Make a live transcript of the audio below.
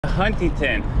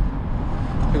Huntington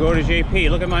to go to JP.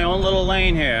 Look at my own little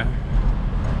lane here.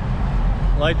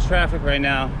 Light traffic right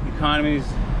now. Economy's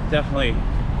definitely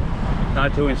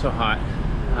not doing so hot.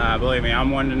 Believe me,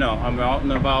 I'm one to know. I'm out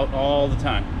and about all the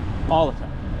time. All the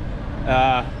time.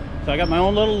 So I got my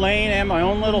own little lane and my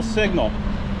own little signal.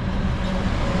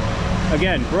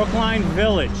 Again, Brookline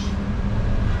Village.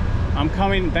 I'm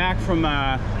coming back from,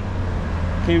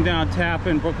 came down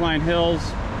Tappan, Brookline Hills.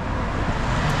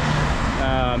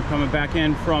 I'm coming back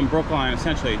in from Brookline,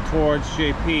 essentially, towards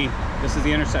JP. This is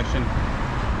the intersection.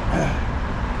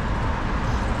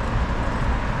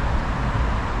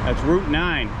 That's Route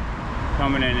 9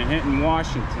 coming in and hitting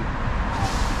Washington.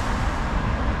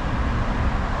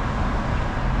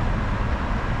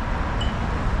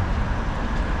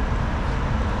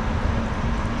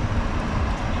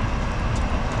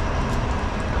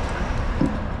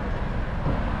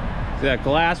 See that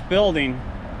glass building?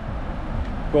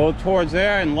 Go towards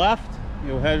there and left,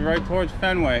 you'll head right towards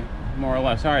Fenway, more or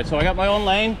less. All right, so I got my own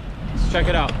lane. Let's check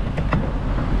it out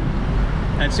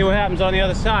and see what happens on the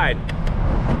other side.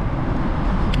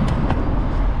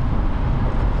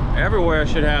 Everywhere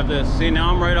should have this. See,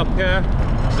 now I'm right up here,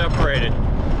 separated.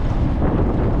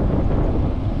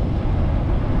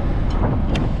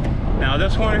 Now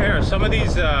this one here, some of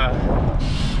these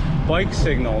bike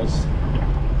signals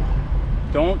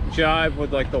don't jive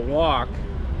with like the walk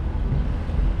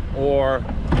or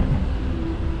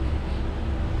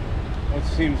what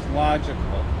seems logical.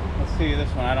 Let's see this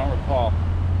one, I don't recall.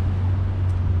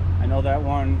 I know that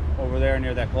one over there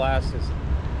near that glass is,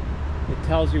 it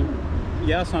tells you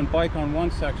yes on bike on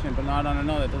one section but not on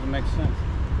another. It doesn't make sense.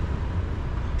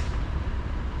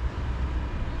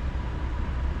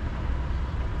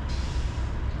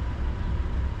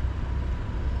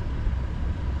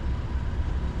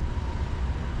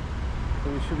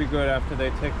 So we should be good after they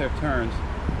take their turns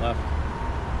left.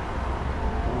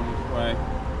 Going this way.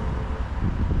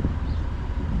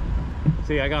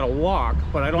 See, I gotta walk,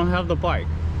 but I don't have the bike.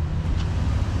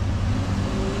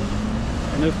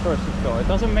 And this person's going. It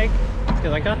doesn't make,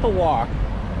 because I got the walk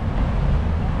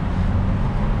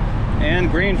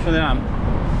and green for them.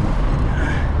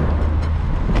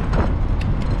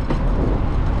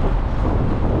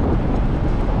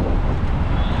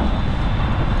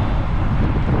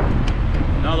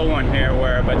 Another one here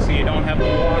where, but see, you don't have the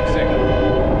walk signal.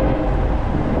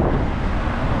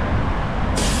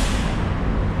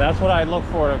 That's what I look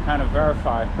for to kind of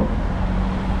verify.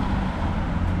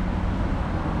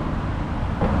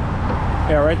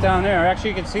 Yeah, right down there. Actually,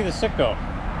 you can see the Sitco.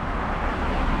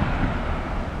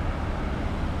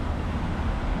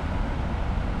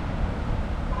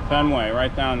 Fenway,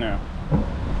 right down there.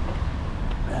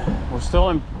 We're still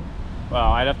in,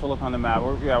 well, I'd have to look on the map.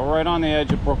 We're right on the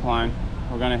edge of Brookline.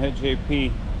 We're gonna hit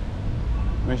JP,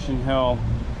 Mission Hill.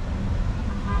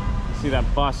 You see that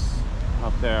bus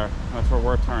up there? That's where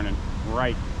we're turning,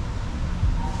 right.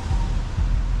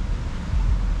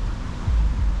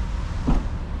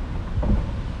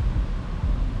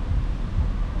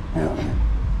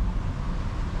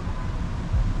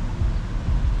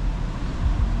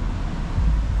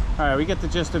 All right, we get the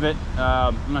gist of it.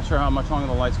 I'm not sure how much longer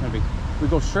the light's gonna be. We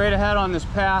go straight ahead on this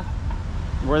path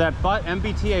where that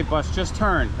MBTA bus just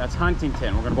turned. That's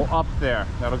Huntington. We're gonna go up there.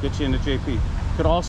 That'll get you into JP. Could also